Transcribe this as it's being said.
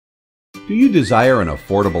Do you desire an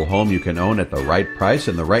affordable home you can own at the right price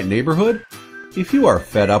in the right neighborhood? If you are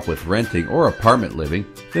fed up with renting or apartment living,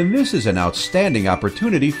 then this is an outstanding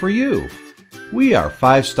opportunity for you. We are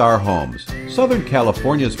 5-Star Homes, Southern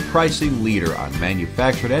California's pricing leader on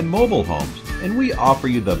manufactured and mobile homes, and we offer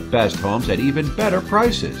you the best homes at even better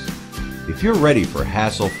prices. If you're ready for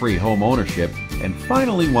hassle-free home ownership and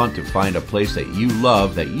finally want to find a place that you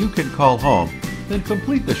love that you can call home, then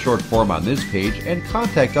complete the short form on this page and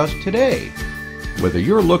contact us today. Whether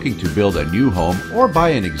you're looking to build a new home or buy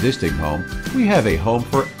an existing home, we have a home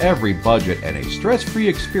for every budget and a stress-free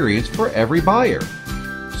experience for every buyer.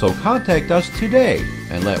 So contact us today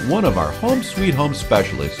and let one of our Home Sweet Home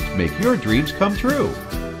specialists make your dreams come true.